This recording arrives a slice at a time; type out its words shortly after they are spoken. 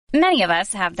Many of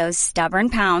us have those stubborn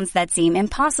pounds that seem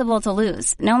impossible to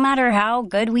lose, no matter how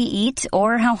good we eat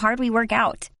or how hard we work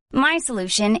out. My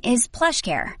solution is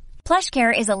PlushCare.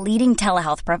 PlushCare is a leading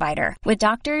telehealth provider with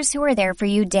doctors who are there for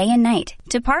you day and night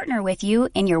to partner with you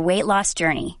in your weight loss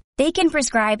journey. They can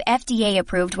prescribe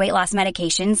FDA-approved weight loss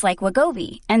medications like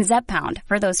Wegovy and Zepbound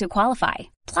for those who qualify.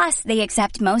 Plus, they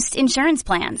accept most insurance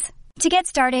plans. To get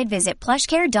started, visit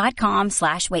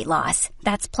plushcare.com/weightloss.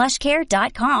 That's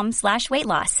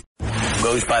plushcare.com/weightloss.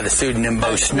 Goes by the pseudonym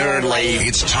Bo Snerdley.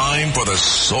 It's time for the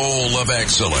Soul of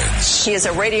Excellence. He is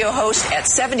a radio host at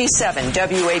 77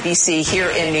 WABC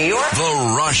here in New York.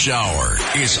 The Rush Hour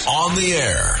is on the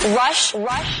air. Rush.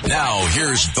 Now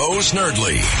here's Bo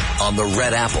Snerdley On the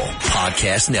Red Apple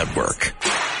Podcast Network.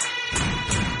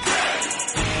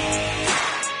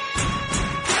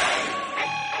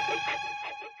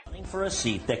 For a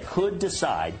seat that could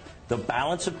decide the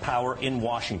balance of power in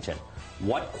Washington.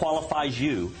 What qualifies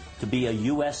you to be a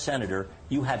U.S. Senator?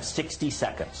 You have 60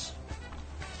 seconds.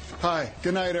 Hi,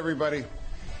 good night, everybody.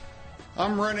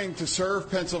 I'm running to serve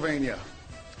Pennsylvania.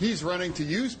 He's running to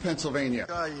use Pennsylvania.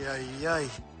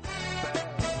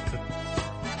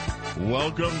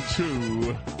 Welcome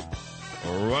to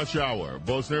Rush Hour.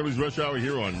 Bo Snerdley's Rush Hour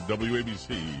here on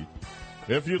WABC.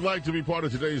 If you'd like to be part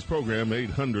of today's program,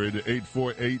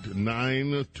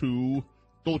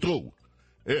 800-848-9222.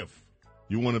 If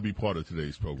you want to be part of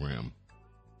today's program.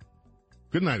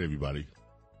 Good night, everybody.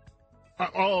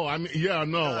 I'm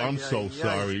so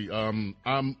sorry. I'm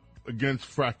against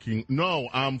fracking. No,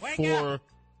 I'm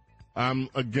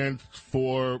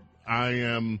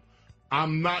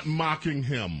not mocking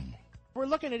him. We're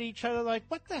looking at each other like,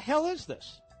 what the hell is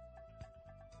this?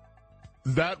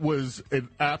 That was an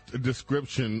apt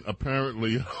description,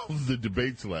 apparently, of the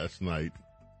debates last night.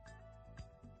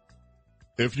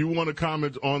 If you want to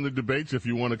comment on the debates, if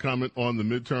you want to comment on the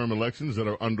midterm elections that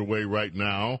are underway right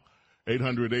now,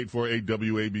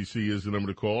 800-848-WABC is the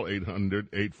number to call,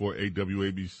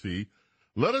 800-848-WABC.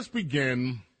 Let us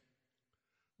begin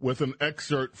with an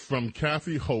excerpt from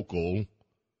Kathy Hochul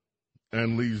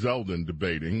and Lee Zeldin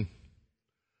debating.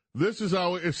 This is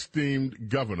our esteemed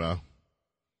governor,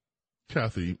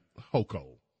 Kathy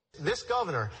Hochul. This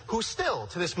governor, who still,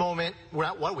 to this moment,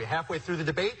 we're halfway through the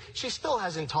debate, she still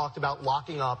hasn't talked about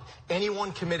locking up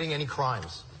anyone committing any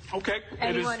crimes. Okay.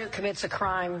 Anyone who commits a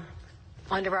crime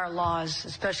under our laws,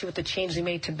 especially with the change they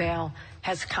made to bail,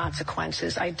 has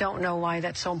consequences. I don't know why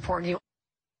that's so important to you.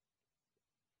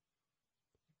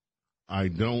 I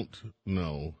don't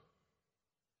know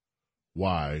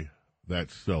why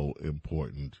that's so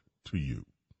important to you.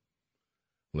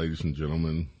 Ladies and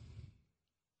gentlemen,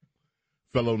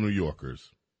 fellow New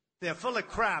Yorkers. They're full of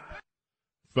crap.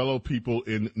 Fellow people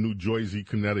in New Jersey,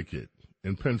 Connecticut,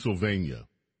 in Pennsylvania.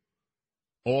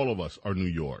 All of us are New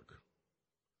York.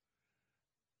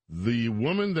 The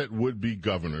woman that would be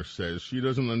governor says she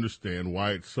doesn't understand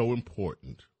why it's so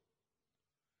important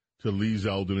to Lee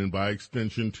Zeldin and by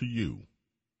extension to you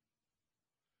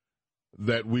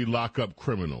that we lock up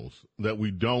criminals, that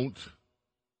we don't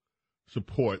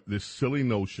support this silly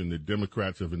notion that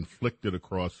Democrats have inflicted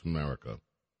across America,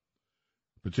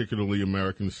 particularly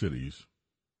American cities,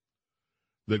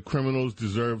 that criminals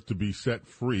deserve to be set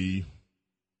free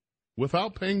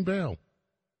without paying bail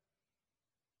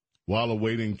while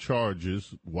awaiting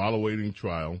charges, while awaiting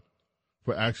trial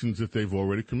for actions that they've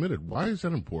already committed. Why is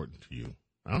that important to you?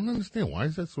 I don't understand. Why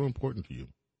is that so important to you?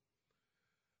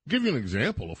 I'll give you an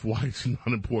example of why it's not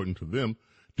important to them.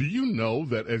 Do you know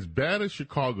that as bad as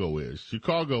Chicago is,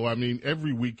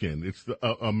 every weekend it's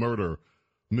a murder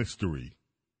mystery.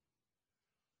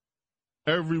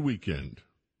 Every weekend,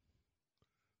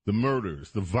 the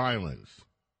murders, the violence,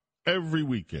 every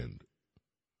weekend.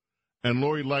 And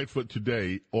Lori Lightfoot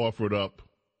today offered up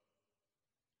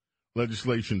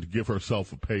legislation to give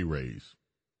herself a pay raise,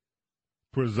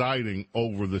 presiding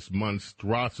over this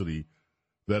monstrosity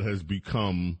that has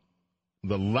become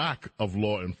the lack of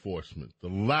law enforcement, the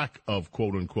lack of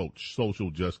quote-unquote social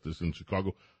justice in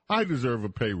Chicago. I deserve a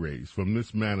pay raise for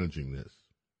mismanaging this.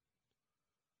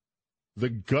 The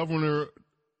governor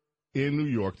in New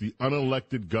York, the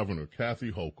unelected governor,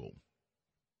 Kathy Hochul,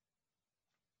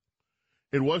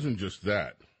 it wasn't just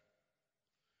that.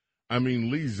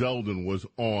 Lee Zeldin was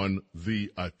on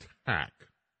the attack.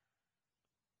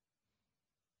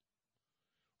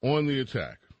 On the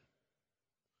attack.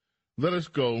 Let us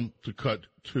go to cut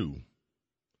 2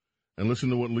 and listen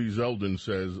to what Lee Zeldin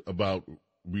says about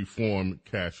reform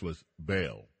cashless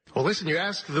bail. Well, listen, you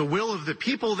ask the will of the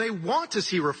people, they want to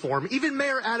see reform. Even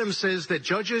Mayor Adams says that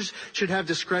judges should have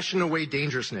discretion to weigh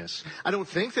dangerousness. I don't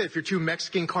think that if you're two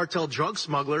Mexican cartel drug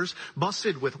smugglers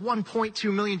busted with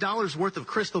 $1.2 million worth of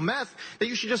crystal meth, that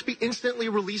you should just be instantly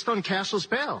released on cashless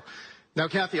bail. Now,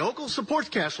 Kathy Hochul supports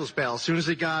cashless bail. As soon as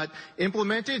it got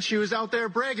implemented, she was out there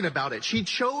bragging about it. She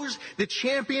chose the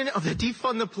champion of the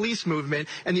defund the police movement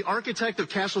and the architect of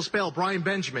cashless bail, Brian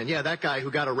Benjamin. Yeah, that guy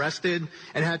who got arrested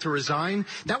and had to resign.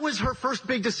 That was her first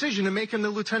big decision to make him the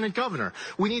lieutenant governor.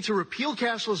 We need to repeal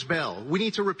cashless bail. We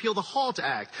need to repeal the HALT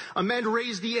Act, amend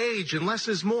raise the age, and less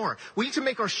is more. We need to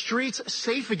make our streets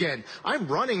safe again. I'm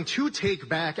running to take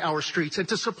back our streets and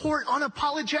to support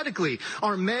unapologetically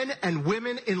our men and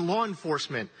women in law enforcement.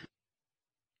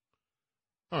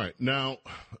 All right. Now,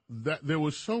 there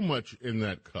was so much in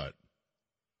that cut.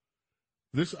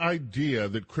 This idea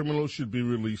that criminals should be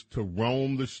released to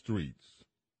roam the streets.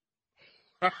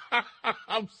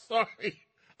 I'm sorry.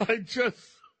 I just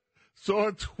saw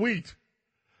a tweet.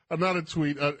 Not a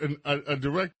tweet, a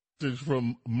direct message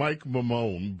from Mike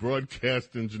Mamone,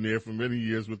 broadcast engineer for many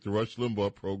years with the Rush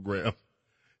Limbaugh program.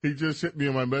 He just hit me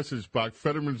in my message box.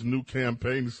 Fetterman's new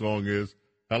campaign song is,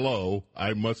 "Hello,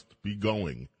 I must be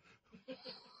going."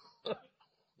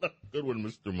 Good one,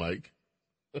 Mr. Mike.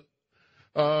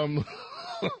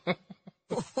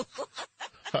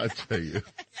 I tell you.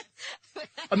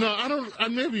 No, I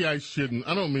don't. Maybe I shouldn't.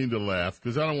 I don't mean to laugh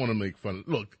because I don't want to make fun.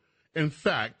 Look, in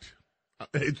fact,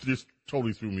 it just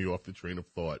totally threw me off the train of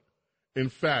thought. In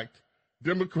fact,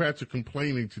 Democrats are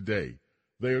complaining today.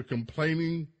 They are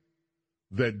complaining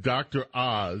that Dr.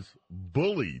 Oz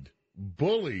bullied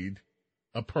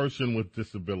a person with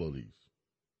disabilities.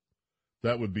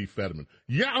 That would be Fetterman.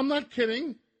 Yeah, I'm not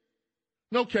kidding.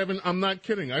 No, Kevin, I'm not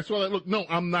kidding. I saw that. Look, no,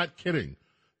 I'm not kidding.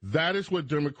 That is what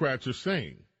Democrats are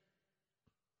saying.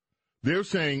 They're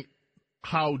saying,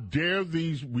 how dare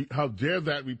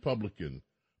that Republican,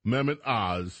 Mehmet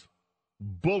Oz,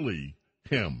 bully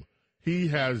him? He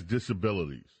has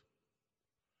disabilities.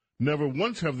 Never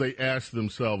once have they asked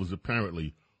themselves,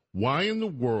 apparently, why in the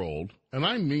world, and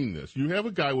I mean this, you have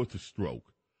a guy with a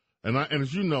stroke, and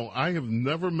as you know, I have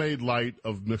never made light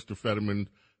of Mr. Fetterman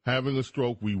having a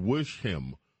stroke. We wish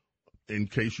him, in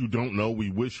case you don't know, we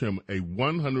wish him a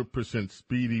 100%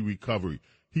 speedy recovery.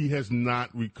 He has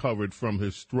not recovered from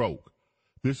his stroke.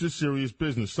 This is serious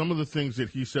business. Some of the things that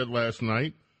he said last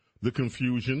night, the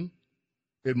confusion,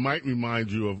 it might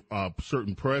remind you of a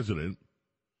certain president,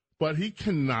 but he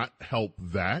cannot help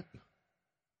that.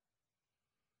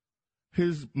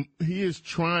 He is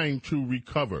trying to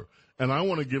recover, and I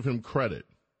want to give him credit.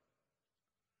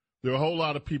 There are a whole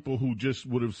lot of people who just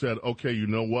would have said, okay, you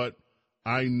know what?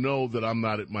 I know that I'm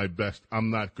not at my best.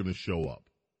 I'm not going to show up.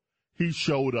 He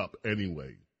showed up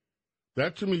anyway.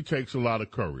 That, to me, takes a lot of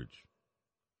courage.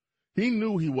 He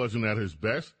knew he wasn't at his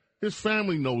best. His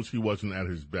family knows he wasn't at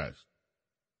his best.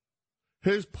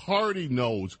 His party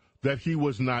knows that he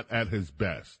was not at his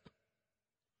best.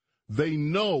 They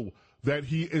know that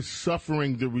he is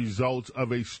suffering the results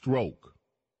of a stroke.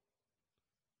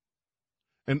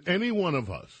 And any one of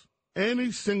us,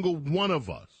 any single one of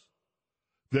us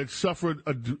that suffered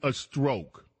a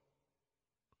stroke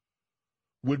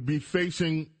would be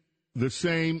facing the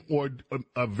same or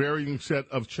a varying set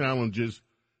of challenges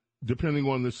depending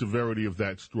on the severity of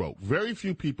that stroke. Very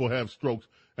few people have strokes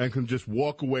and can just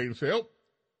walk away and say, oh,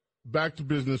 back to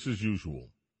business as usual.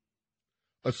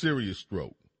 A serious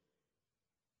stroke.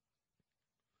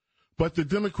 But the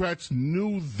Democrats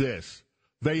knew this.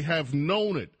 They have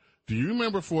known it. Do you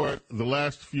remember for the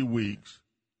last few weeks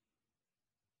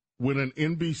when an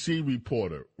NBC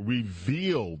reporter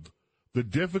revealed the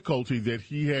difficulty that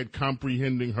he had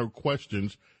comprehending her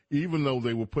questions, even though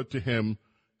they were put to him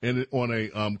on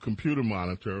a computer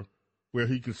monitor where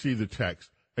he could see the text,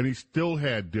 and he still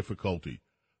had difficulty?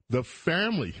 The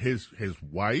family, his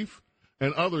wife,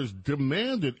 and others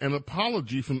demanded an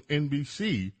apology from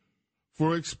NBC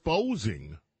for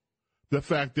exposing the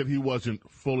fact that he wasn't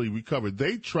fully recovered.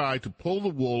 They tried to pull the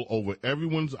wool over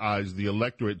everyone's eyes, the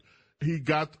electorate. He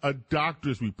got a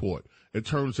doctor's report. It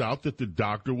turns out that the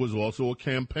doctor was also a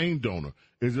campaign donor,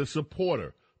 is a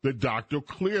supporter. The doctor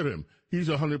cleared him. He's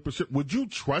 100%. Would you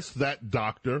trust that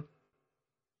doctor?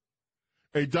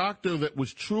 A doctor that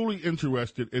was truly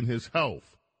interested in his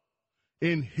health,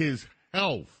 in his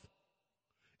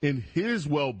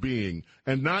well-being,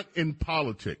 and not in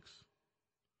politics,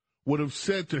 would have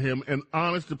said to him an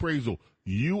honest appraisal,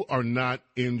 you are not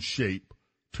in shape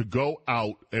to go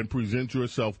out and present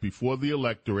yourself before the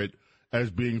electorate as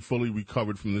being fully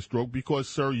recovered from the stroke because,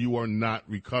 sir, you are not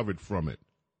recovered from it.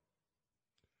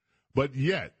 But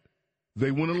yet,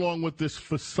 they went along with this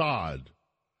facade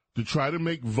to try to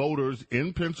make voters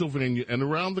in Pennsylvania and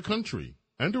around the country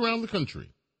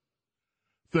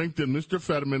think that Mr.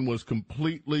 Fetterman was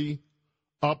completely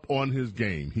up on his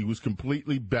game. He was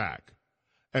completely back.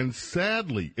 And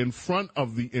sadly, in front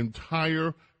of the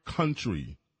entire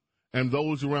country and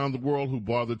those around the world who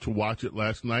bothered to watch it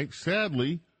last night,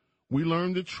 sadly, we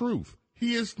learned the truth.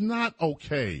 He is not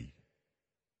okay.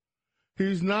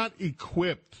 He's not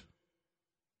equipped.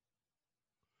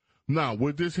 Now,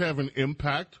 would this have an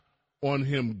impact on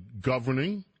him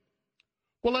governing?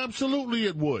 Well, absolutely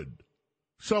it would.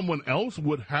 Someone else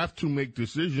would have to make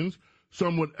decisions.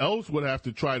 Someone else would have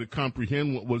to try to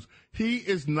comprehend what was. He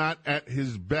is not at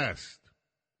his best,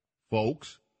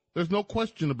 folks. There's no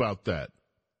question about that.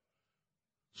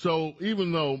 So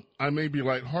even though I may be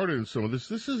lighthearted in some of this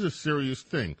is a serious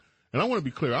thing. And I want to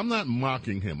be clear, I'm not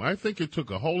mocking him. I think it took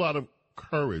a whole lot of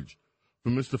courage for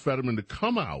Mr. Fetterman to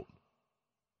come out,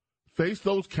 face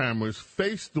those cameras,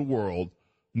 face the world,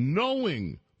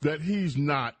 knowing that he's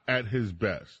not at his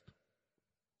best.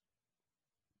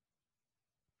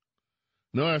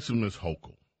 Now as to Ms.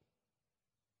 Hochul.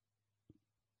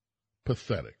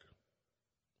 Pathetic.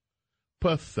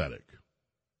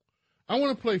 I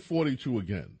want to play 42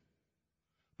 again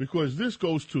because this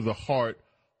goes to the heart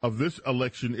of this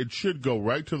election. It should go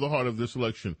right to the heart of this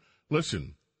election.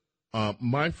 Listen,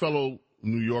 my fellow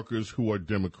New Yorkers who are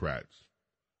Democrats,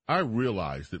 I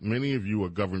realize that many of you are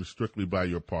governed strictly by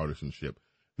your partisanship.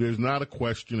 There's not a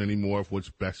question anymore of what's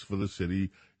best for the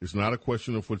city. It's not a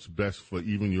question of what's best for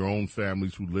even your own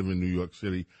families who live in New York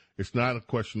City. It's not a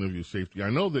question of your safety.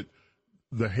 I know that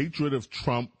the hatred of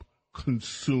Trump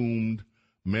consumed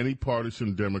many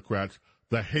partisan Democrats.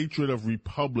 The hatred of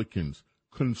Republicans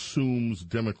consumes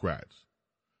Democrats.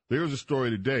 There's a story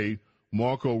today.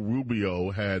 Marco Rubio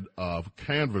had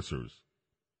canvassers.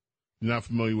 You're not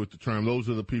familiar with the term. Those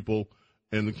are the people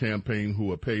in the campaign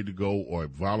who are paid to go or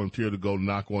volunteer to go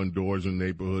knock on doors in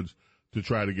neighborhoods to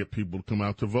try to get people to come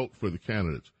out to vote for the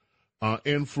candidates.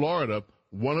 In Florida,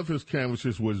 one of his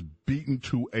canvassers was beaten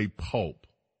to a pulp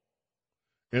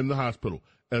in the hospital.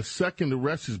 A second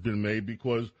arrest has been made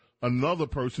because another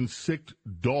person sicked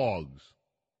dogs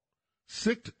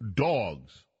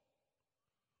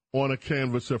on a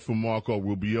canvasser for Marco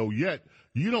Rubio, yet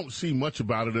you don't see much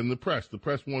about it in the press. The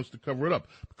press wants to cover it up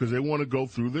because they want to go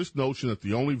through this notion that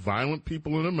the only violent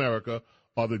people in America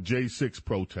are the J6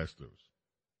 protesters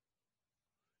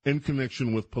in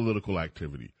connection with political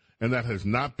activity. And that has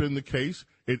not been the case.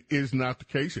 It is not the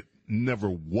case. It never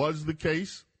was the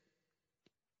case.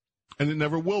 And it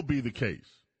never will be the case.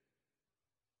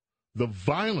 The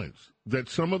violence that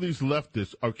some of these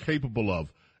leftists are capable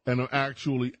of and are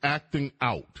actually acting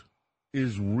out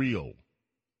is real.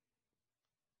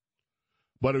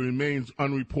 But it remains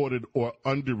unreported or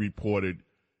underreported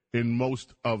in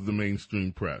most of the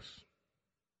mainstream press.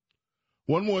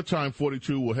 One more time,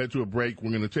 42, we'll head to a break. We're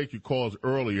going to take your calls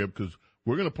earlier because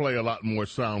we're going to play a lot more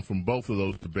sound from both of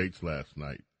those debates last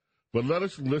night. But let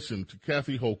us listen to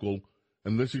Kathy Hochul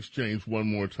and this exchange one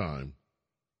more time.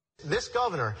 This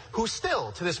governor, who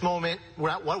still, to this moment,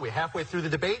 we're halfway through the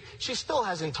debate, she still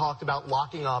hasn't talked about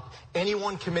locking up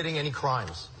anyone committing any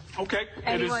crimes. Okay.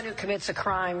 Anyone who commits a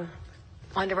crime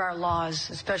under our laws,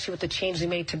 especially with the change we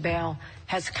made to bail,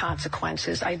 has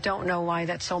consequences. I don't know why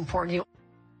that's so important to you.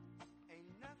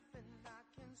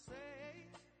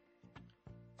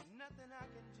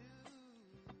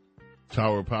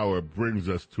 Tower Power brings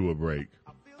us to a break.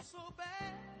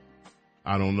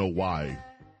 I don't know why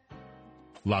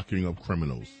locking up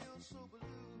criminals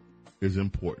is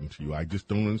important to you. I just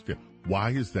don't understand. Why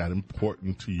is that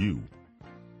important to you?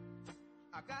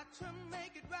 I got to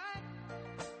make it right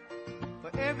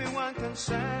for everyone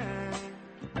concerned.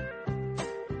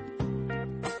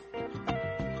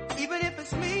 Even if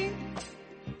it's me,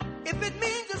 if it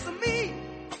means just for me,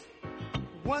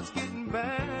 what's getting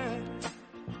burned?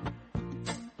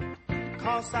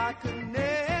 'Cause I could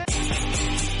never.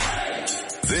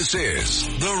 This is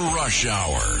The Rush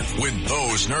Hour with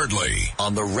Bo Snerdley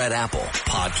on the Red Apple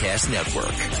Podcast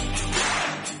Network.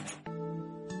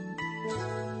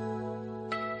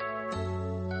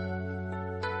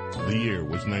 The year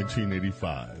was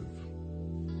 1985.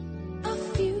 A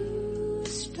few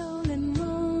stolen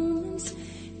moments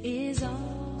is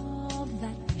all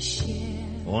that we share.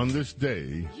 On this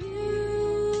day,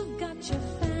 You've got your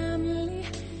family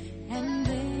and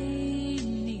they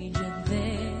need you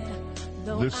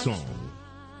there. this song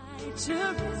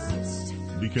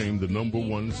became the number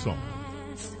one song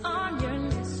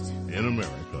in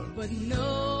America. But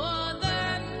no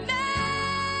other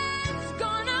man's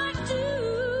gonna do.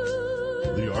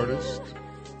 The artist,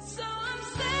 So I'm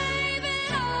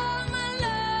saving all my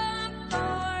love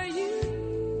for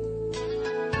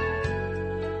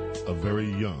very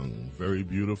young, very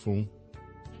beautiful,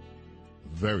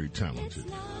 very talented.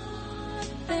 Not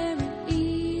very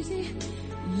easy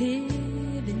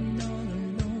living all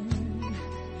alone.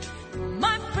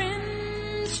 My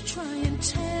friends try and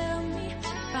tell me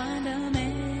find a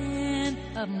man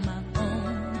of my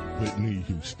own. Whitney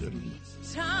Houston.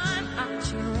 Time I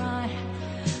try,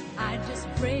 I just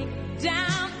break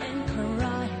down and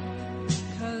cry,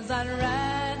 'cause I'd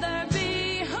rather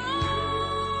be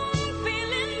home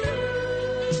feeling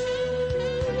blue.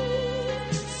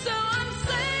 So I'm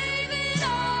saving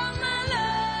all my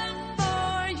love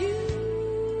for you.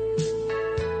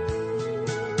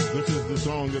 This is the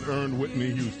song that earned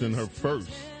Whitney Houston her first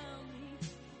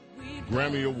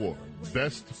Grammy Award,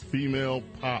 Best Female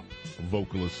Pop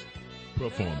Vocalist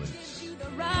Performance. The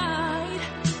right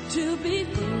to be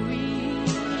free.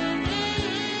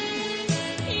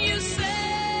 You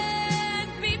said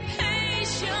be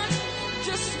patient,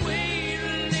 just wait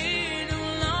a little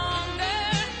longer,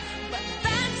 but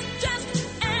that's just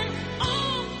an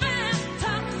old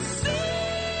fantasy.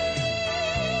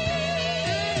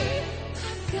 I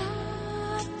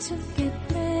got to get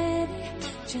ready,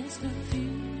 just a few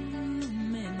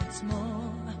minutes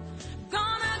more.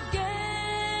 Gonna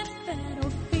get that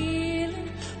old feeling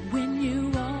when you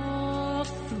walk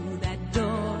through that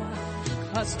door.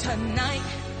 'Cause tonight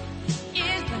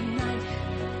is the night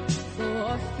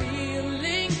for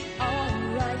feeling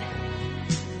alright.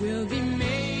 We'll be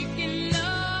making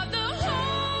love the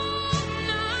whole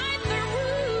night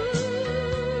through.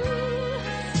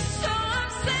 So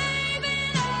I'm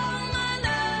saving all my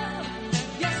love.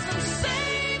 Yes, I'm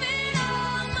saving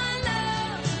all my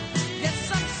love.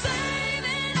 Yes, I'm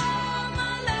saving all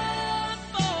my love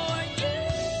for you.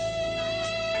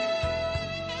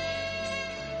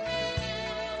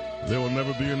 There will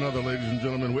never be another, ladies and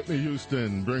gentlemen. Whitney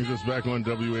Houston brings us back on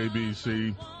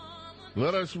WABC.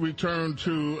 Let us return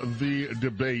to the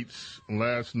debates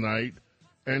last night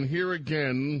and hear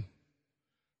again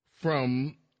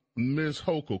from Ms.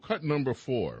 Hochul, cut number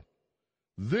 4.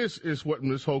 This is what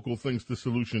Ms. Hochul thinks the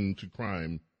solution to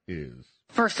crime is.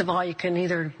 First of all, you can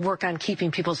either work on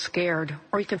keeping people scared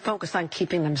or you can focus on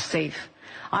keeping them safe.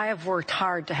 I have worked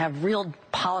hard to have real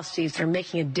policies that are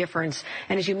making a difference.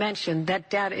 And as you mentioned, that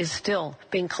data is still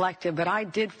being collected. But I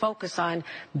did focus on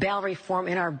bail reform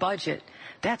in our budget.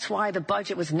 That's why the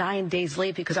budget was 9 days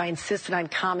late, because I insisted on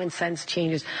common sense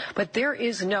changes. But there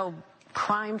is no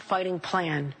crime fighting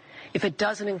plan if it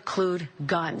doesn't include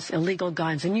guns, illegal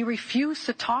guns. And you refuse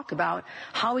to talk about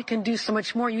how we can do so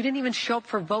much more. You didn't even show up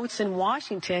for votes in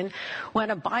Washington when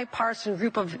a bipartisan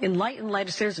group of enlightened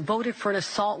legislators voted for an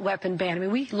assault weapon ban. I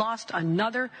mean, we lost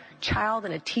another child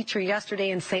and a teacher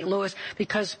yesterday in St. Louis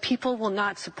because people will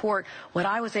not support what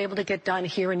I was able to get done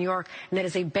here in New York, and that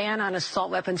is a ban on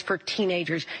assault weapons for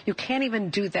teenagers. You can't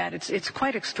even do that. It's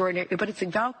quite extraordinary, but it's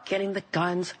about getting the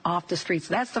guns off the streets.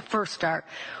 That's the first start.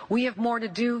 We have more to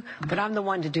do, but I'm the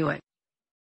one to do it.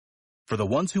 For the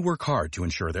ones who work hard to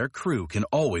ensure their crew can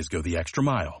always go the extra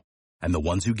mile, and the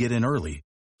ones who get in early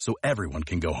so everyone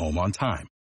can go home on time,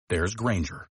 there's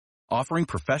Grainger, offering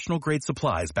professional-grade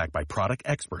supplies backed by product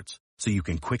experts so you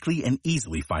can quickly and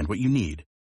easily find what you need.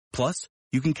 Plus,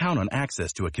 you can count on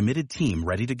access to a committed team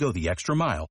ready to go the extra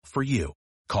mile for you.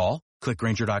 Call, click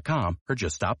Grainger.com, or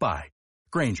just stop by.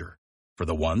 Grainger, for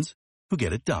the ones who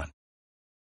get it done.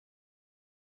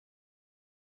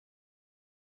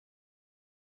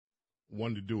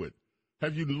 One to do it.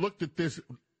 Have you looked at this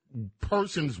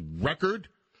person's record?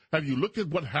 Have you looked at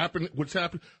what's happened?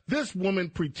 This woman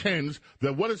pretends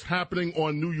that what is happening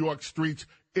on New York streets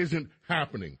isn't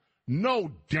happening.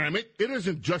 No, damn it. It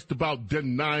isn't just about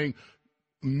denying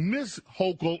Ms.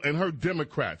 Hochul and her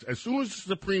Democrats. As soon as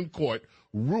the Supreme Court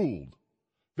ruled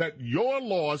that your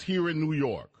laws here in New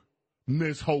York,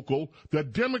 Ms. Hochul, the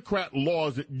Democrat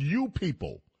laws that you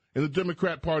people in the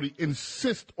Democrat Party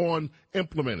insist on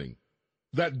implementing,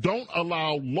 that don't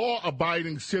allow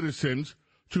law-abiding citizens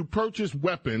to purchase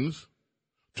weapons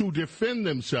to defend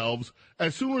themselves,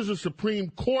 as soon as the Supreme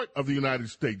Court of the United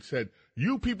States said,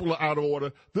 you people are out of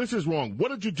order, this is wrong. What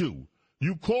did you do?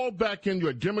 You called back in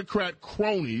your Democrat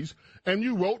cronies and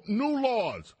you wrote new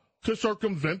laws to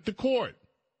circumvent the court.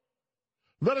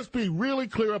 Let us be really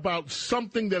clear about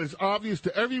something that is obvious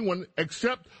to everyone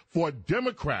except for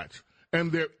Democrats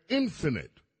and their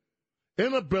infinite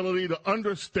inability to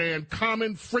understand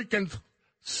common freaking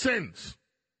sense.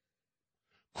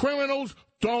 Criminals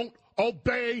don't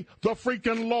obey the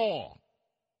freaking law.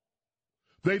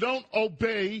 They don't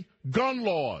obey gun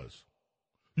laws.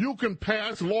 You can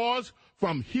pass laws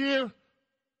from here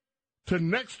to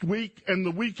next week and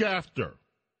the week after.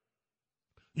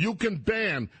 You can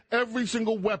ban every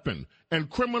single weapon, and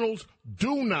criminals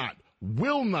will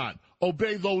not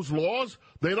obey those laws.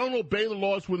 They don't obey the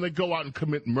laws when they go out and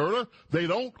commit murder. They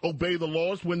don't obey the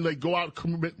laws when they go out and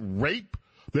commit rape.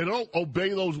 They don't obey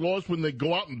those laws when they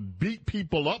go out and beat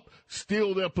people up,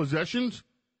 steal their possessions.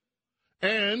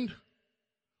 And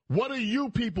what do you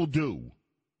people do,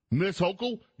 Ms.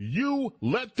 Hochul? You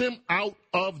let them out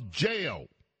of jail.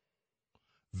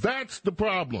 That's the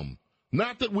problem.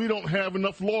 Not that we don't have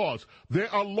enough laws. There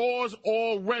are laws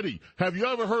already. Have you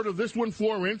ever heard of this one,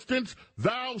 for instance?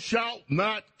 Thou shalt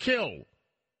not kill.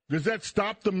 Does that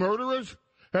stop the murderers?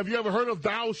 Have you ever heard of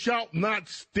thou shalt not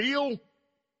steal?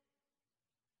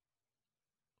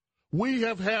 We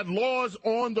have had laws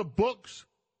on the books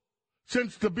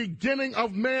since the beginning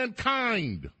of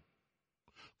mankind.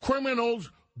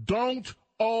 Criminals don't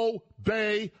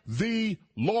obey the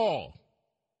law.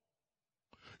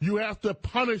 You have to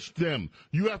punish them.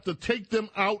 You have to take them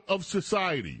out of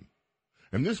society.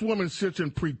 And this woman sits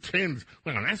and pretends,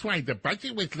 well, that's why the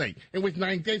budget was late. It was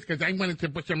 9 days because I wanted to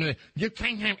put some in there. You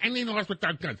can't have any laws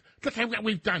without guns. Look at what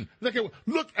we've done. Look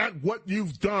at what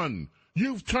you've done.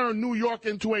 You've turned New York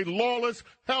into a lawless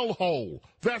hellhole.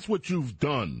 That's what you've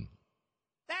done.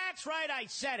 That's right, I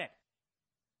said it.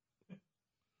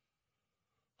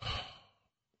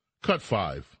 Cut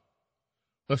 5.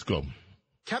 Let's go.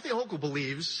 Kathy Hochul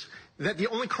believes that the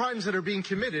only crimes that are being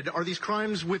committed are these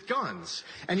crimes with guns.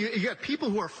 And you got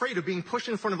people who are afraid of being pushed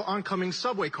in front of oncoming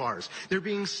subway cars. They're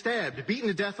being stabbed, beaten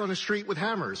to death on the street with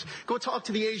hammers. Go talk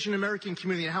to the Asian American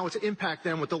community and how it's impact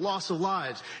them with the loss of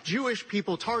lives. Jewish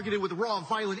people targeted with raw,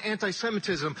 violent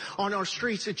anti-Semitism on our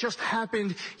streets. It just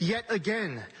happened yet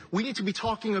again. We need to be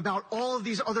talking about all of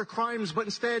these other crimes, but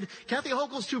instead, Kathy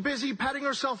Hochul's too busy patting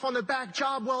herself on the back.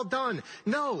 Job well done.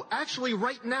 No, actually,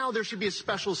 right now, there should be a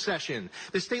special session.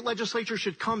 The state legislature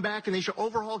should come back and they should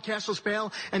overhaul Cassius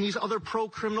Bail and these other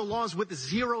pro-criminal laws with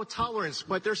zero tolerance.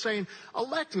 But they're saying,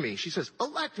 elect me. She says,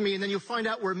 elect me, and then you'll find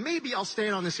out where maybe I'll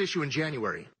stand on this issue in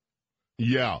January.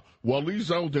 Yeah. Well, Lee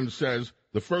Zeldin says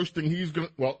the first thing he's going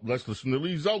to, well, let's listen to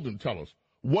Lee Zeldin tell us.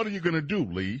 What are you going to do,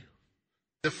 Lee?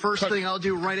 The first thing I'll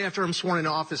do right after I'm sworn in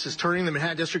office is turning the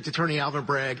Manhattan District Attorney Alvin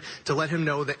Bragg to let him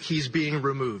know that he's being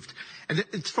removed. And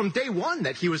it's from day one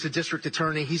that he was a district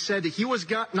attorney. He said that he was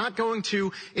not going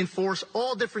to enforce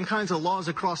all different kinds of laws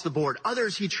across the board.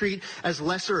 Others he treat as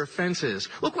lesser offenses.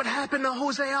 Look what happened to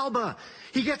Jose Alba.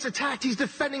 He gets attacked. He's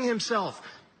defending himself.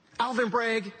 Alvin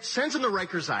Bragg sends him to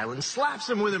Rikers Island, slaps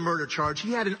him with a murder charge.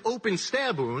 He had an open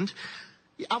stab wound.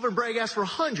 Alvin Bragg asked for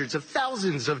hundreds of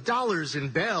thousands of dollars in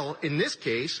bail in this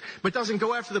case, but doesn't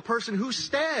go after the person who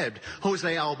stabbed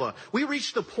Jose Alba. We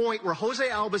reached the point where Jose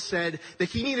Alba said that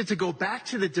he needed to go back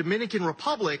to the Dominican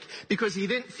Republic because he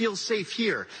didn't feel safe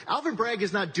here. Alvin Bragg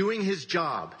is not doing his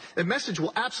job. The message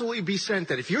will absolutely be sent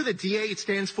that if you're the DA, it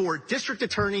stands for District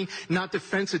Attorney, not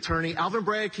Defense Attorney. Alvin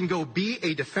Bragg can go be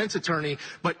a defense attorney,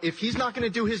 but if he's not going to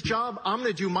do his job, I'm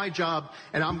going to do my job,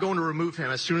 and I'm going to remove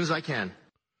him as soon as I can.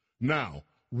 Now,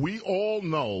 we all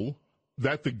know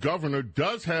that the governor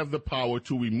does have the power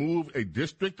to remove a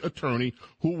district attorney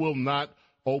who will not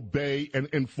obey and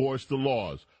enforce the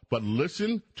laws. But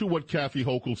listen to what Kathy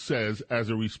Hochul says as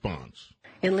a response.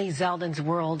 In Lee Zeldin's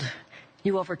world,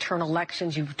 you overturn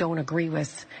elections you don't agree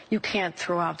with. You can't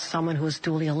throw out someone who is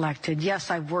duly elected. Yes,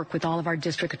 I've worked with all of our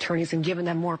district attorneys and given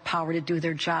them more power to do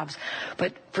their jobs.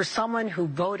 But for someone who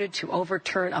voted to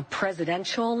overturn a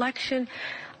presidential election,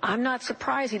 I'm not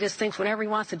surprised he just thinks whenever he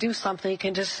wants to do something, he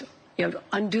can just,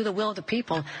 undo the will of the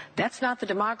people. That's not the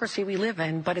democracy we live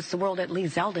in, but it's the world that Lee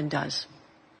Zeldin does.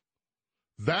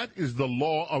 That is the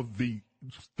law of the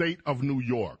state of New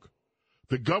York.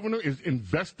 The governor is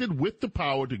invested with the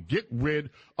power to get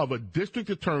rid of a district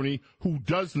attorney who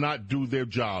does not do their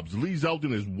jobs. Lee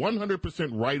Zeldin is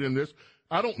 100% right in this.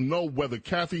 I don't know whether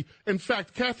Kathy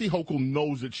Hochul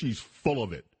knows that she's full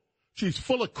of it. She's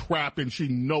full of crap and she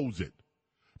knows it.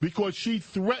 Because she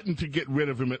threatened to get rid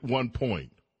of him at one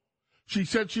point. She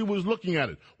said she was looking at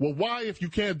it. Well, why, if you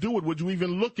can't do it, would you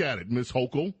even look at it, Ms.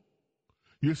 Hochul?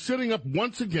 You're sitting up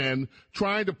once again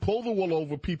trying to pull the wool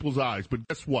over people's eyes. But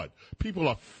guess what? People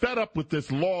are fed up with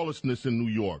this lawlessness in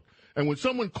New York. And when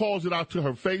someone calls it out to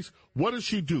her face, what does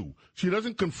she do? She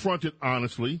doesn't confront it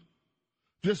honestly.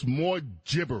 Just more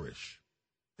gibberish.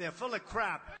 They're full of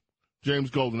crap. James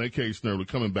Golden, a.k.a. Snerdley,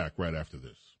 coming back right after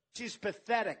this. She's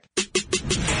pathetic.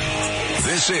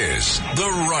 This is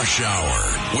The Rush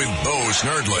Hour with Bo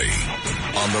Snerdley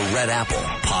on the Red Apple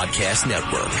Podcast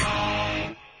Network.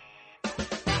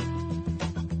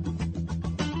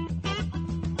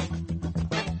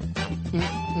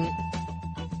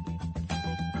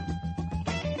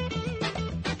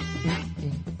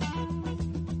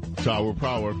 Tower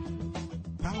Power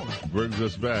Power brings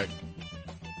us back.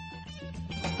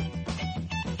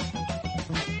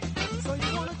 So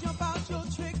you wanna jump out your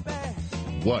trick bag?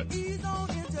 What Ease on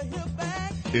into hip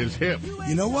bag. is hip?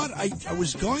 You know what? I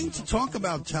was going to talk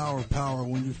about Tower of Power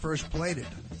when you first played it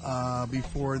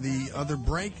before the other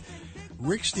break.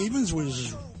 Rick Stevens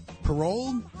was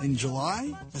paroled in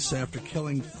July. This after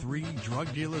killing 3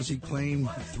 drug dealers he claimed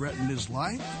threatened his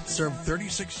life. Served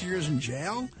 36 years in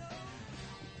jail.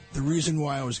 The reason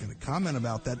why I was going to comment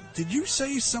about that, did you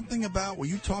say something about, were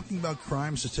you talking about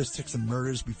crime statistics and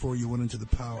murders before you went into the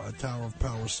Tower of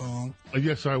Power song?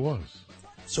 Yes, I was.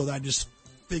 So I just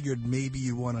figured maybe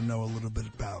you want to know a little bit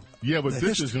about. Yeah, but the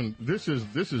this history.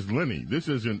 isn't. This is Lenny. This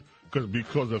isn't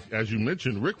because of, as you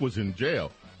mentioned, Rick was in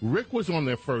jail. Rick was on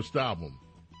their first album.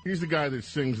 He's the guy that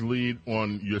sings lead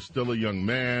on "You're Still a Young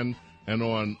Man" and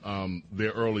on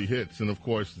their early hits, and of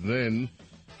course, then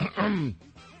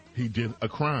he did A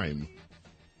Crime.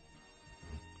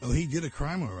 Oh, he did A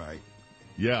Crime, all right.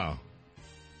 Yeah,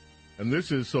 and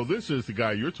this is the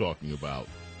guy you're talking about.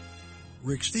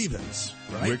 Rick Stevens,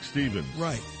 right? Rick Stevens.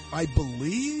 Right. I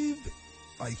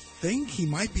think he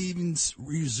might be even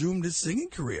resumed his singing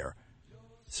career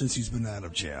since he's been out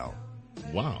of jail.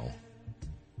 Wow.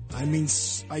 I mean,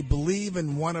 I believe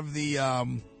in one of the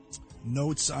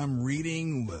notes I'm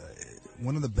reading,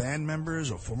 one of the band members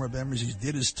or former band members, he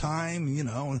did his time,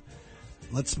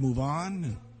 let's move on.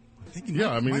 And I think he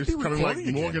might it's be kind of like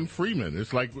recording Morgan again. Freeman.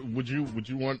 It's like, would you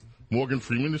want Morgan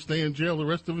Freeman to stay in jail the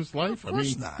rest of his life? Of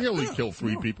course not. He only No, killed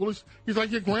 3 no. people. He's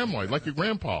like your grandma, like your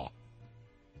grandpa.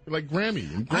 Like Grammy.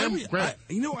 And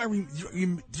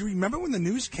do you remember when the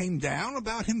news came down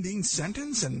about him being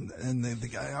sentenced? And the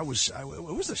guy, it was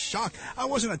a shock. I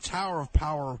wasn't a Tower of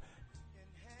Power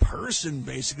person,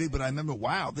 basically, but I remember,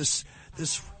 wow, this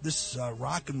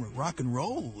rock and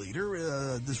roll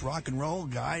leader, this rock and roll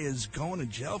guy is going to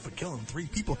jail for killing 3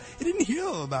 people. You didn't hear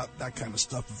about that kind of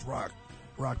stuff with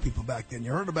rock people back then.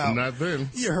 You heard about not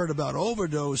then. You heard about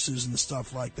overdoses and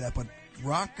stuff like that, but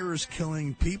rockers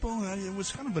killing people, it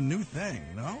was kind of a new thing,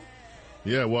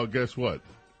 Yeah, well, guess what?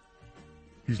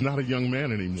 He's not a young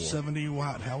man anymore. 70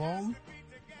 what? How old?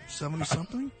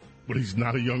 70-something? But he's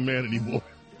not a young man anymore.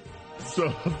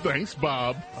 So, thanks,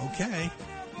 Bob. Okay.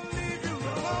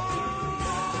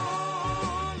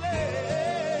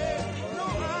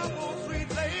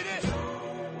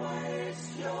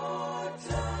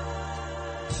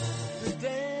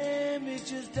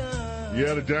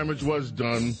 Yeah, the damage was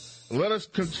done. Let us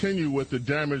continue with the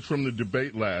damage from the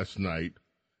debate last night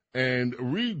and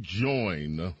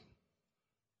rejoin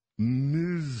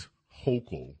Ms.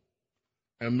 Hochul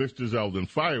and Mr. Zeldin.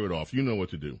 Fire it off. You know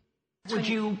what to do. Would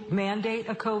you mandate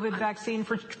a COVID vaccine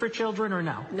for children or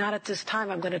no? Not at this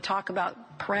time. I'm going to talk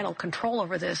about parental control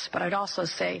over this, but I'd also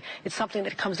say it's something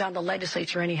that comes down to the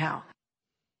legislature anyhow.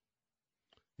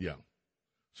 Yeah.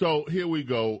 So here we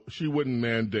go. She wouldn't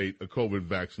mandate a COVID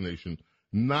vaccination.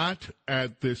 Not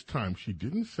at this time. She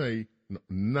didn't say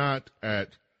not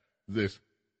at this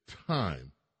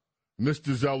time.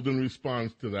 Mr. Zeldin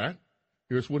responds to that.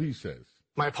 Here's what he says.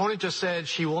 My opponent just said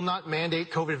she will not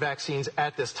mandate COVID vaccines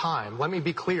at this time. Let me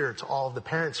be clear to all of the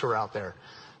parents who are out there.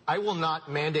 I will not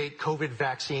mandate COVID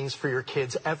vaccines for your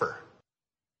kids ever.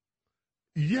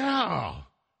 Yeah,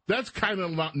 that's kind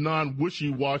of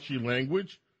non-wishy-washy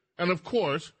language. And, of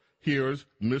course, here's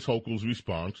Ms. Hochul's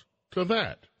response to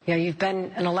that. Yeah, you've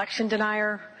been an election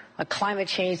denier, a climate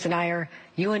change denier.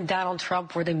 You and Donald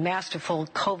Trump were the masterful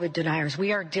COVID deniers.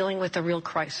 We are dealing with a real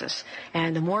crisis.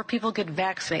 And the more people get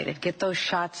vaccinated, get those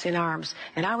shots in arms,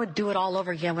 and I would do it all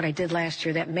over again what I did last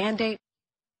year. That mandate.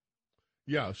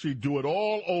 Yeah, she'd do it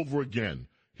all over again.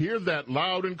 Hear that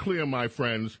loud and clear, my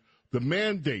friends. The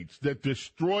mandates that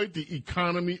destroyed the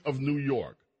economy of New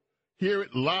York. Hear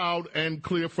it loud and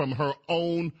clear from her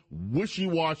own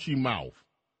wishy-washy mouth.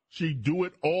 She'd do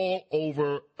it all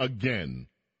over again.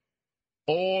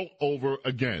 All over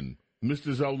again.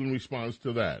 Mr. Zeldin responds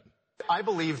to that. I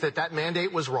believe that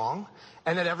mandate was wrong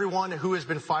and that everyone who has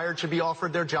been fired should be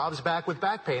offered their jobs back with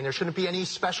back pay. And there shouldn't be any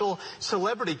special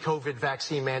celebrity COVID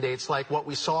vaccine mandates like what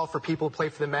we saw for people who play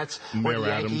for the Mets or the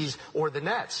Yankees or the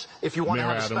Nets. If you want to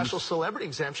have a special celebrity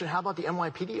exemption, how about the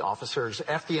NYPD officers,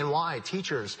 FDNY,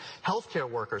 teachers, healthcare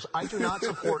workers? I do not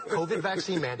support COVID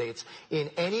vaccine mandates in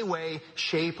any way,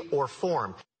 shape, or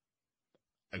form.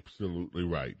 Absolutely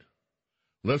right.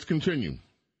 Let's continue.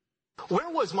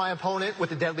 Where was my opponent with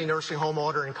the deadly nursing home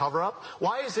order and cover-up?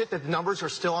 Why is it that the numbers are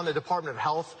still on the Department of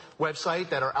Health website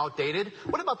that are outdated?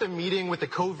 What about the meeting with the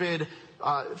COVID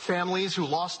families who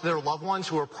lost their loved ones,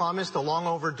 who were promised a long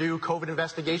overdue COVID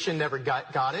investigation, never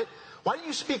got it? Why didn't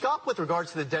you speak up with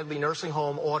regards to the deadly nursing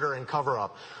home order and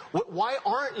cover-up? Why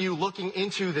aren't you looking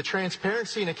into the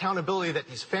transparency and accountability that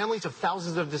these families of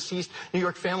thousands of deceased New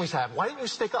York families have? Why didn't you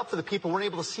stick up for the people who weren't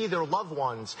able to see their loved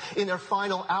ones in their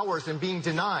final hours and being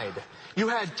denied? You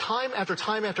had time after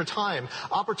time after time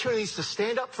opportunities to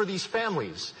stand up for these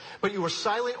families, but you were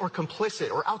silent or complicit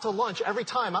or out to lunch every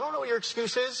time. I don't know what your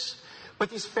excuse is. But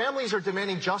these families are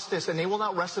demanding justice, and they will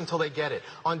not rest until they get it.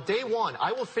 On day one,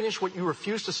 I will finish what you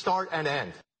refuse to start and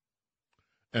end.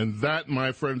 And that,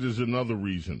 my friends, is another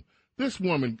reason. This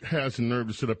woman has the nerve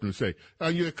to sit up and say, oh,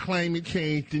 you're a climate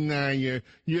change denier,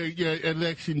 you're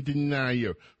election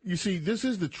denier. You see, this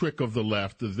is the trick of the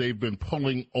left that they've been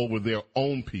pulling over their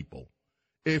own people.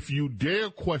 If you dare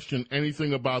question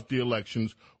anything about the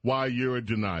elections, why, you're a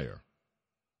denier.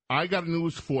 I got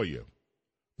news for you.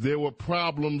 There were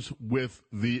problems with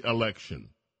the election.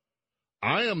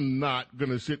 I am not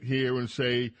going to sit here and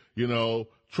say,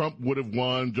 Trump would have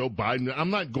won, Joe Biden.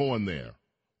 I'm not going there.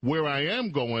 Where I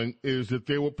am going is that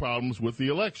there were problems with the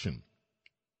election.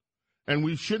 And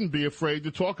we shouldn't be afraid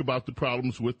to talk about the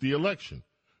problems with the election.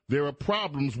 There are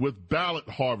problems with ballot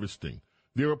harvesting.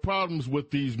 There are problems with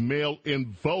these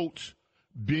mail-in votes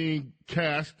being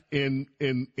cast in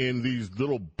these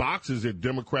little boxes that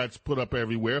Democrats put up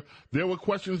everywhere. There were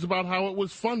questions about how it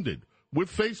was funded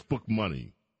with Facebook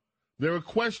money. There are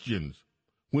questions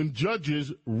when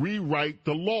judges rewrite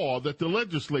the law that the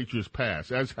legislatures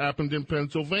pass, as happened in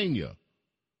Pennsylvania.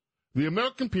 The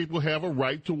American people have a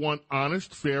right to want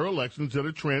honest, fair elections that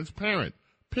are transparent,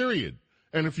 period.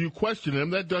 And if you question them,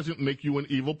 that doesn't make you an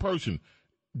evil person.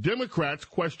 Democrats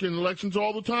question elections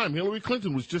all the time. Hillary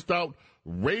Clinton was just out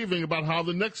raving about how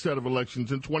the next set of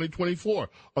elections in 2024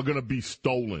 are going to be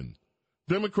stolen.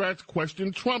 Democrats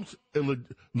question Trump's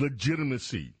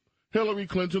legitimacy, Hillary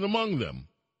Clinton among them.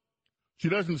 She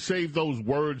doesn't save those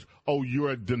words, oh,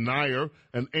 you're a denier,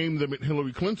 and aim them at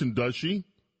Hillary Clinton, does she?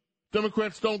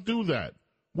 Democrats don't do that.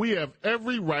 We have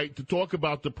every right to talk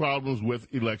about the problems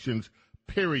with elections,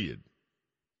 period.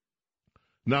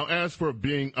 Now, as for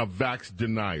being a vax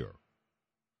denier,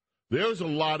 there's a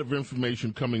lot of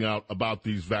information coming out about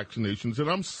these vaccinations, and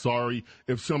I'm sorry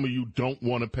if some of you don't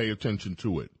want to pay attention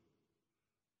to it.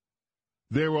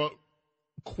 There are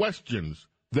questions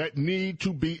that need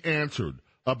to be answered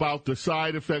about the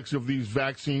side effects of these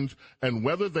vaccines and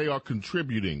whether they are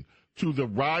contributing to the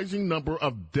rising number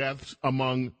of deaths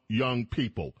among young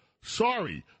people.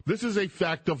 Sorry, this is a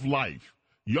fact of life.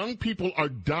 Young people are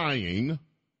dying.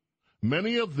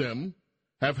 Many of them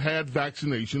have had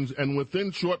vaccinations, and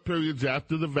within short periods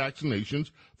after the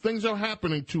vaccinations, things are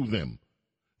happening to them.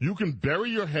 You can bury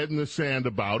your head in the sand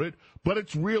about it, but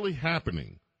it's really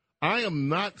happening. I am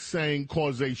not saying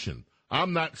causation.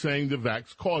 I'm not saying the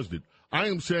vax caused it. I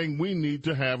am saying we need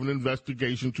to have an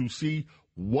investigation to see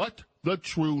what the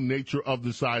true nature of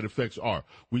the side effects are.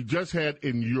 We just had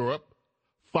in Europe,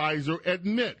 Pfizer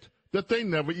admit that they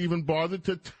never even bothered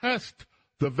to test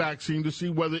the vaccine to see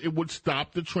whether it would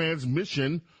stop the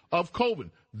transmission of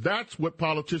COVID. That's what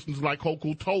politicians like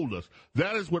Hochul told us.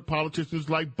 That is what politicians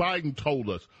like Biden told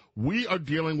us. We are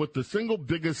dealing with the single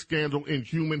biggest scandal in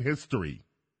human history.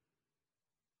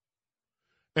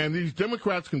 And these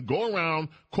Democrats can go around,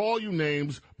 call you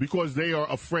names because they are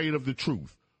afraid of the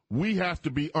truth. We have to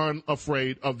be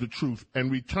unafraid of the truth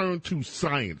and return to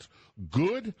science.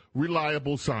 Good,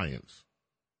 reliable science.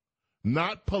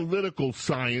 Not political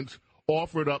science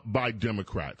offered up by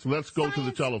Democrats. Let's go to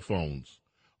the telephones.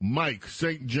 Mike,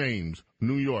 St. James,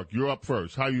 New York. You're up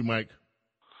first. How are you, Mike?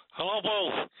 Hello,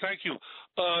 both. Thank you.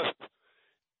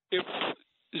 If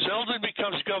Zeldin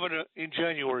becomes governor in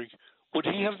January, would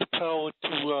he have the power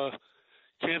to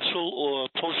cancel or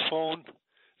postpone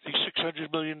the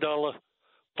 $600 million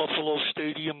Buffalo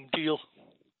Stadium deal?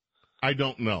 I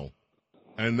don't know.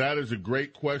 And that is a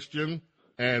great question.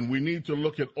 And we need to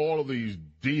look at all of these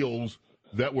deals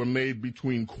that were made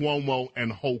between Cuomo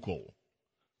and Hochul.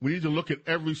 We need to look at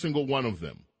every single one of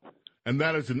them. And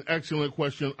that is an excellent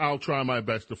question. I'll try my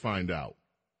best to find out.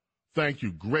 Thank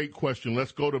you. Great question.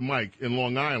 Let's go to Mike in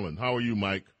Long Island. How are you,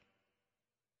 Mike?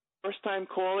 First time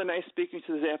caller. Nice speaking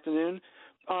to you this afternoon.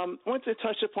 I want to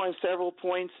touch upon several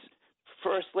points.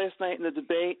 First, last night in the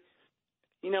debate,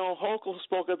 Hochul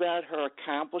spoke about her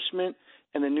accomplishment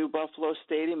in the new Buffalo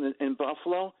Stadium in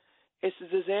Buffalo. It's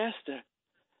a disaster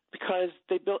because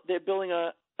they're building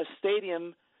a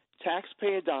stadium,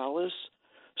 taxpayer dollars,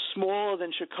 smaller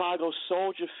than Chicago's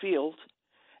Soldier Field,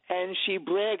 and she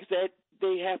brags that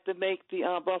they have to make the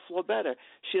Buffalo better.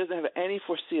 She doesn't have any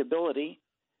foreseeability.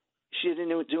 She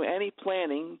didn't do any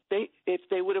planning. If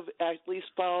they would have at least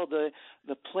followed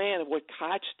the plan of what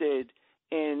Koch did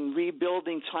in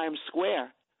rebuilding Times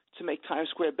Square to make Times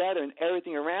Square better and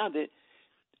everything around it,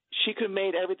 she could have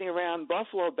made everything around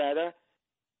Buffalo better.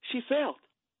 She failed.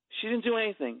 She didn't do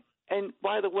anything. And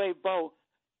by the way, Bo,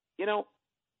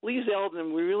 Lee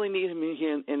Zeldin, we really need him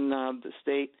here in the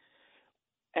state.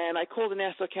 And I called the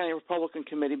Nassau County Republican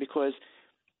Committee because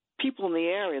people in the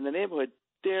area, in the neighborhood,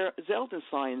 their Zeldin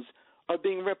signs are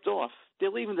being ripped off. They're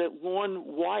leaving the lawn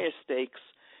wire stakes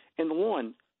in the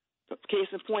lawn. Case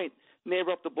in point,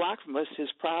 neighbor up the block from us,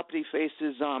 his property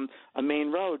faces a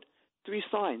main road. 3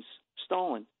 signs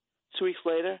stolen. 2 weeks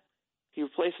later, he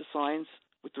replaced the signs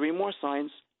with 3 more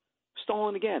signs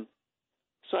stolen again.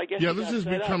 So I guess this is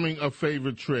becoming a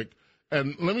favorite trick.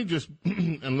 And let me just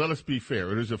and let us be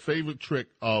fair. It is a favorite trick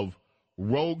of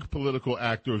rogue political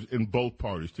actors in both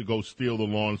parties to go steal the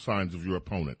lawn signs of your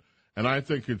opponent. And I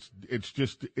think it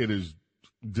is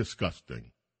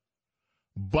disgusting.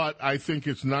 But I think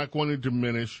it's not going to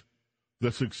diminish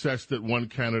the success that one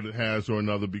candidate has or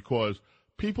another, because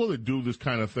people that do this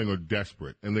kind of thing are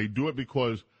desperate, and they do it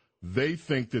because they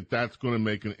think that that's going to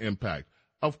make an impact.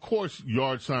 Of course,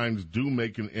 yard signs do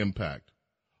make an impact,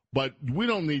 but we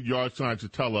don't need yard signs to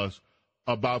tell us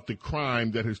about the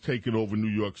crime that has taken over New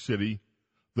York City.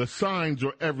 The signs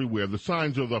are everywhere. The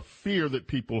signs are the fear that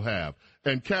people have.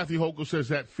 And Kathy Hochul says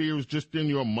that fear is just in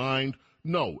your mind.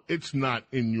 No, it's not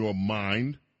in your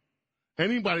mind.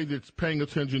 Anybody that's paying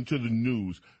attention to the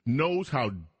news knows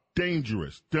how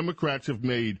dangerous Democrats have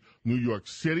made New York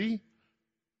City,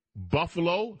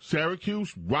 Buffalo,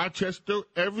 Syracuse, Rochester,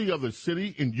 every other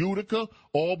city in Utica,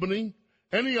 Albany,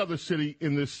 any other city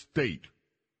in this state.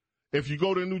 If you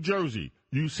go to New Jersey,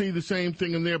 you see the same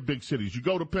thing in their big cities. You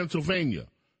go to Pennsylvania,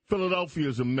 Philadelphia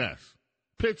is a mess.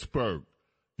 Pittsburgh,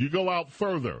 you go out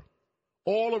further.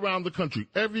 All around the country,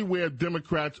 everywhere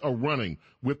Democrats are running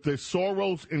with this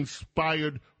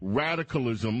Soros-inspired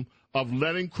radicalism of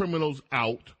letting criminals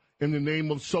out in the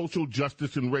name of social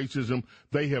justice and racism,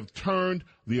 they have turned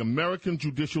the American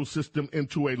judicial system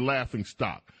into a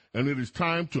laughingstock. And it is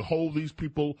time to hold these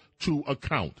people to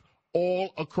account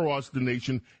all across the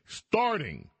nation,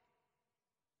 starting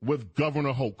with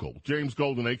Governor Hochul. James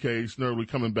Golden, a.k.a. Snerdley,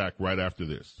 coming back right after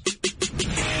this.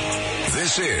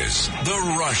 This is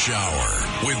The Rush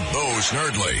Hour with Bo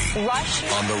Snerdley. Rush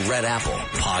on the Red Apple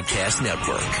Podcast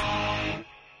Network.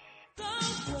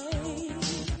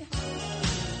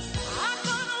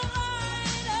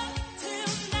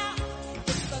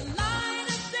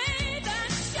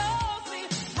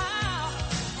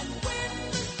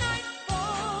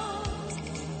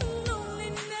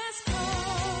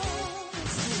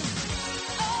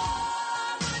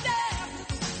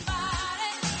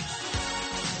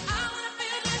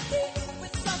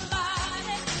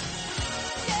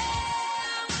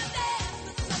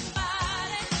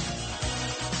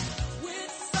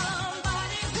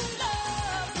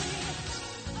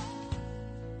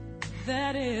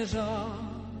 That is all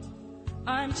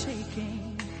I'm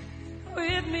taking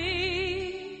with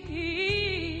me.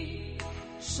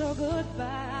 So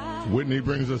goodbye. Whitney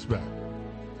brings us back.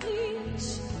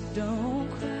 Please don't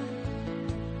cry.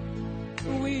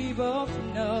 We both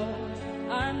know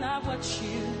I'm not what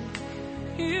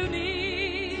you need.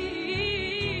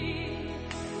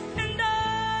 And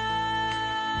I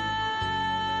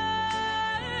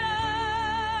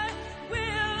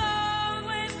will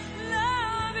always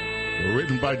love you.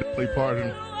 Written by Dolly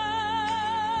Parton.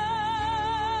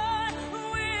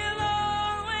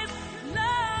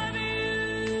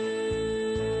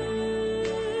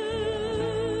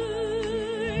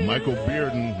 Michael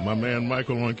Bearden, my man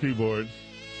Michael on keyboards.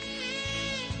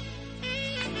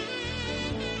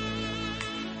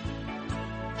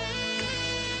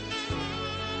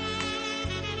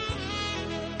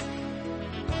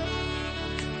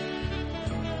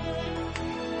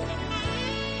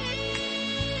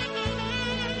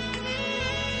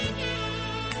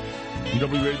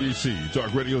 WABC,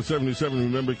 Talk Radio 77.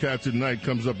 Remember, Cats at Night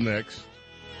comes up next.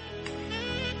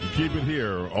 You keep it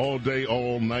here all day,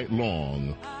 all night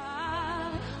long.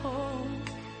 I hope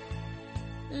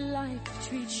life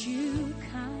treats you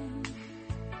kind,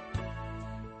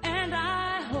 and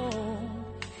I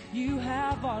hope you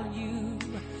have all you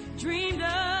dreamed of,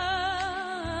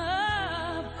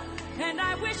 and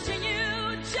I wish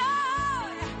you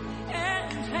joy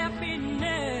and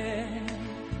happiness.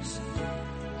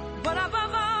 But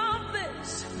above all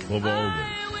this,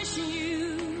 I wish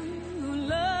you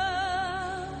love.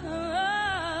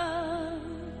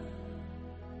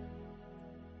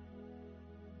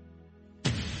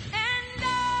 And I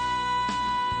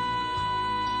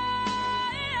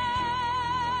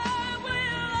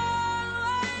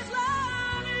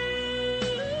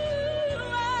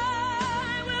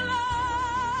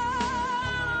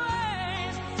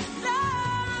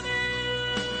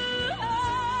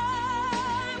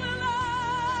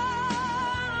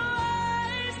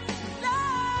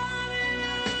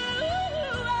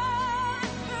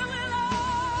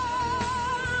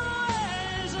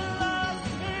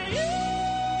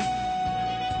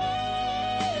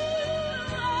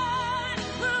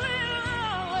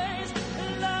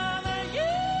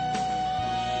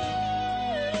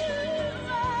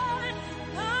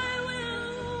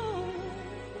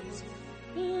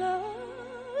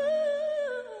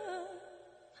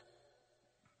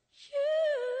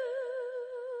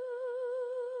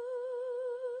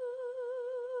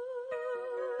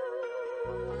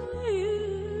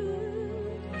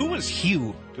is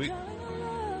Hugh? Do we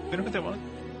know what that was?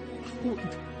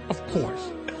 Of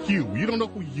course. Hugh. You don't know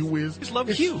who Hugh is? Just love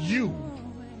it's Hugh.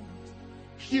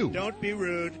 Hugh. Don't be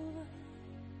rude.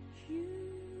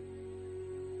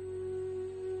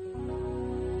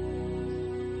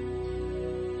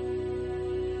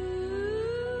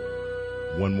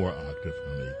 One more octave,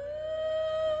 honey.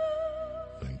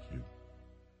 Thank you.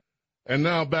 And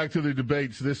now back to the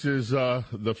debates. This is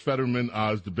the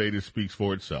Fetterman-Oz debate. It speaks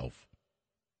for itself.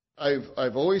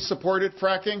 I've always supported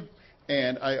fracking,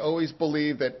 and I always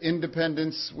believe that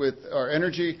independence with our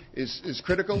energy is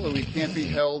critical, and we can't be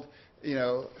held,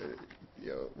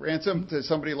 ransom to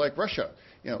somebody like Russia.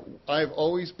 I've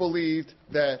always believed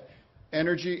that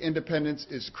energy independence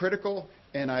is critical,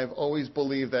 and I've always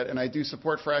believed that, and I do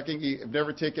support fracking. I've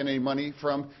never taken any money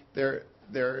from their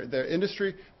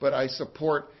industry, but I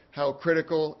support how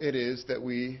critical it is that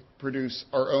we produce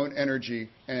our own energy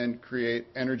and create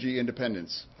energy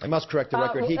independence. I must correct the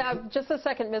record. Just a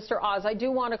second, Mr. Oz. I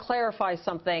do want to clarify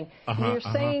something. You're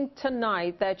saying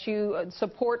tonight that you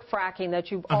support fracking,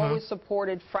 that you've always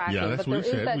supported fracking. Yeah, but there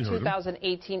is that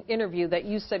 2018 interview that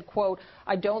you said, quote,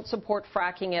 I don't support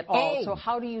fracking at all. Oh. So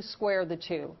how do you square the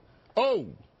two? Oh.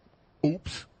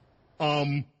 Oops.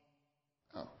 I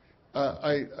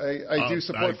do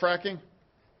support fracking,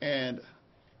 and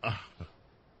I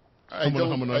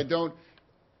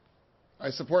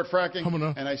support fracking,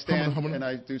 and I stand, and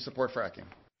I do support fracking.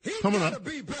 Humana.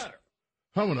 Be better.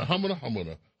 Humana.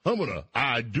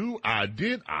 I do,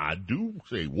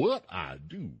 say what I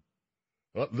do.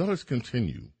 Let us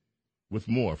continue with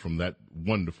more from that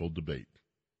wonderful debate.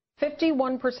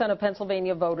 51% of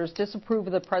Pennsylvania voters disapprove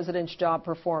of the president's job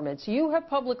performance. You have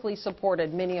publicly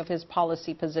supported many of his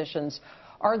policy positions.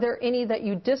 Are there any that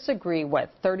you disagree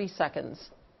with? 30 seconds.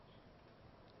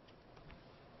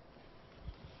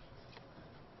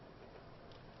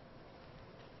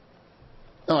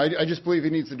 No, I just believe he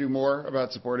needs to do more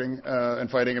about supporting and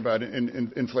fighting about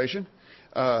inflation.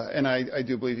 And I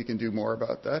do believe he can do more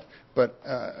about that. But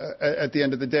at the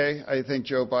end of the day, I think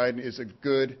Joe Biden is a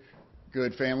good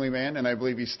family man, and I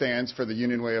believe he stands for the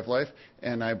union way of life.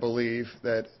 And I believe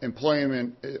that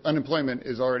unemployment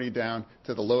is already down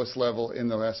to the lowest level in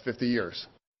the last 50 years.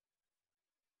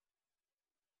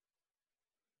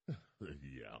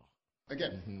 Yeah.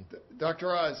 Again,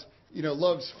 Dr. Oz,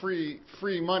 loves free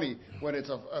money when it's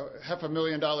a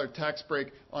 $500,000 tax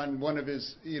break on one of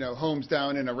his, homes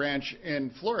down in a ranch in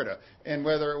Florida, and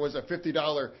whether it was a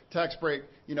 $50 tax break,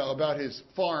 about his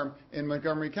farm in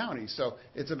Montgomery County. So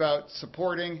it's about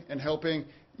supporting and helping,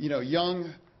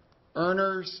 young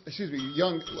earners,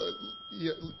 young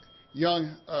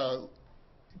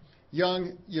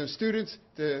students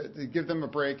to give them a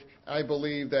break. I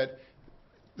believe that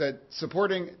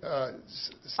supporting.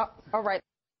 All right.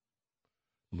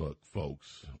 Look,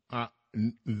 folks,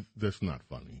 that's not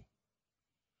funny.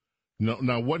 No,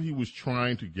 now, what he was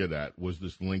trying to get at was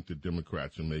this link that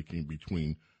Democrats are making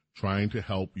between trying to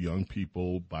help young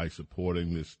people by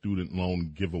supporting this student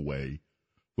loan giveaway,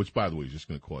 which, by the way, is just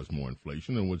going to cause more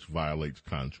inflation, and which violates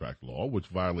contract law, which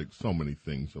violates so many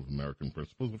things of American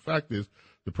principles. The fact is,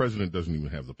 the president doesn't even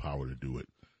have the power to do it,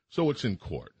 so it's in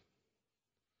court.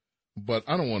 But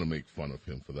I don't want to make fun of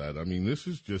him for that. I mean, this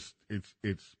is just, it's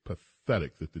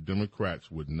pathetic that the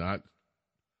Democrats would not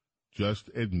just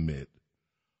admit,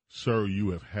 sir, you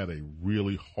have had a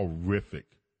really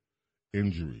horrific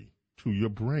injury to your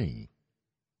brain.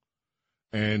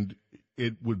 And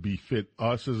it would befit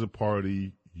us as a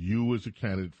party, you as a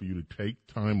candidate, for you to take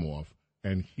time off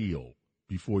and heal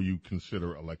before you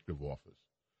consider elective office.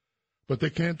 But they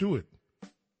can't do it.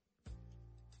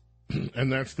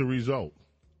 And that's the result.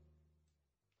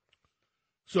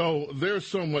 So there's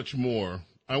so much more.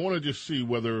 I want to just see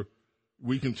whether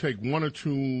we can take one or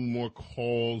two more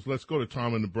calls. Let's go to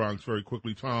Tom in the Bronx very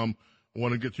quickly. Tom, I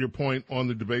want to get to your point on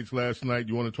the debates last night.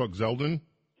 You want to talk Zeldin?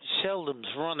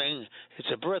 Seldom's running. It's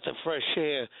a breath of fresh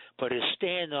air, but his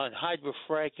stand on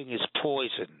hydrofracking is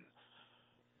poison.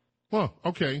 Well,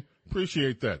 okay.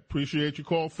 Appreciate that. Appreciate your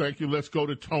call. Thank you. Let's go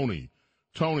to Tony.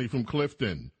 Tony from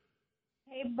Clifton.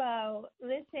 Hey, Bo.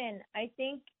 Listen, I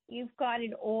think you've got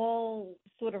it all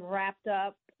sort of wrapped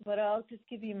up, but I'll just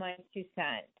give you my 2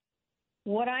 cents.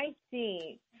 What I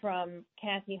see from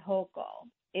Kathy Hochul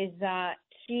is that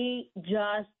she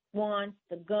just wants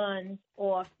the guns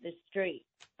off the street,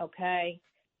 okay?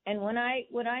 And what I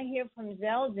hear from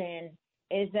Zeldin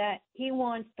is that he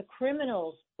wants the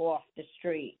criminals off the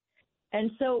street.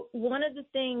 And so one of the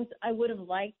things I would have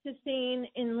liked to seen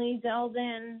in Lee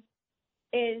Zeldin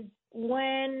is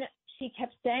when she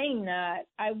kept saying that,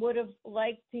 I would have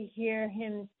liked to hear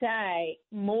him say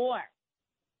more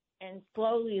and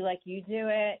slowly, like you do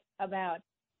it, about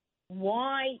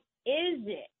why is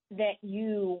it that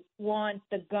you want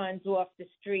the guns off the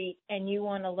street and you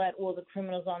want to let all the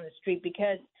criminals on the street,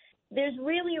 because there's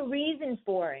really a reason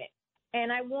for it.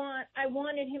 And I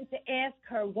wanted him to ask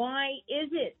her, why is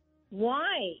it?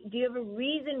 Why? Do you have a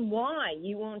reason why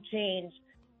you won't change?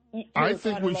 I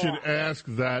think we should ask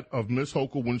that of Ms.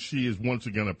 Hochul when she is once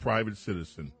again a private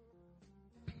citizen,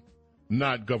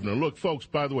 not governor. Look, folks,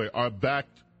 by the way, our Back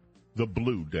the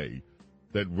Blue Day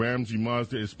that Ramsey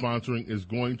Mazda is sponsoring is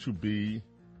going to be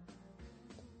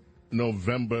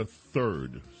November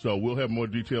 3rd. So we'll have more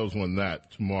details on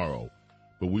that tomorrow.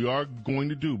 But we are going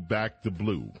to do Back the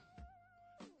Blue.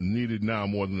 Needed now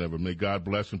more than ever. May God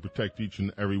bless and protect each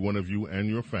and every one of you and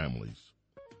your families.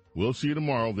 We'll see you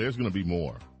tomorrow. There's going to be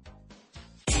more.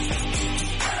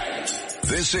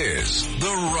 This is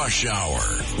The Rush Hour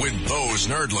with Bo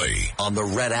Snerdley on the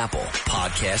Red Apple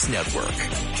Podcast Network.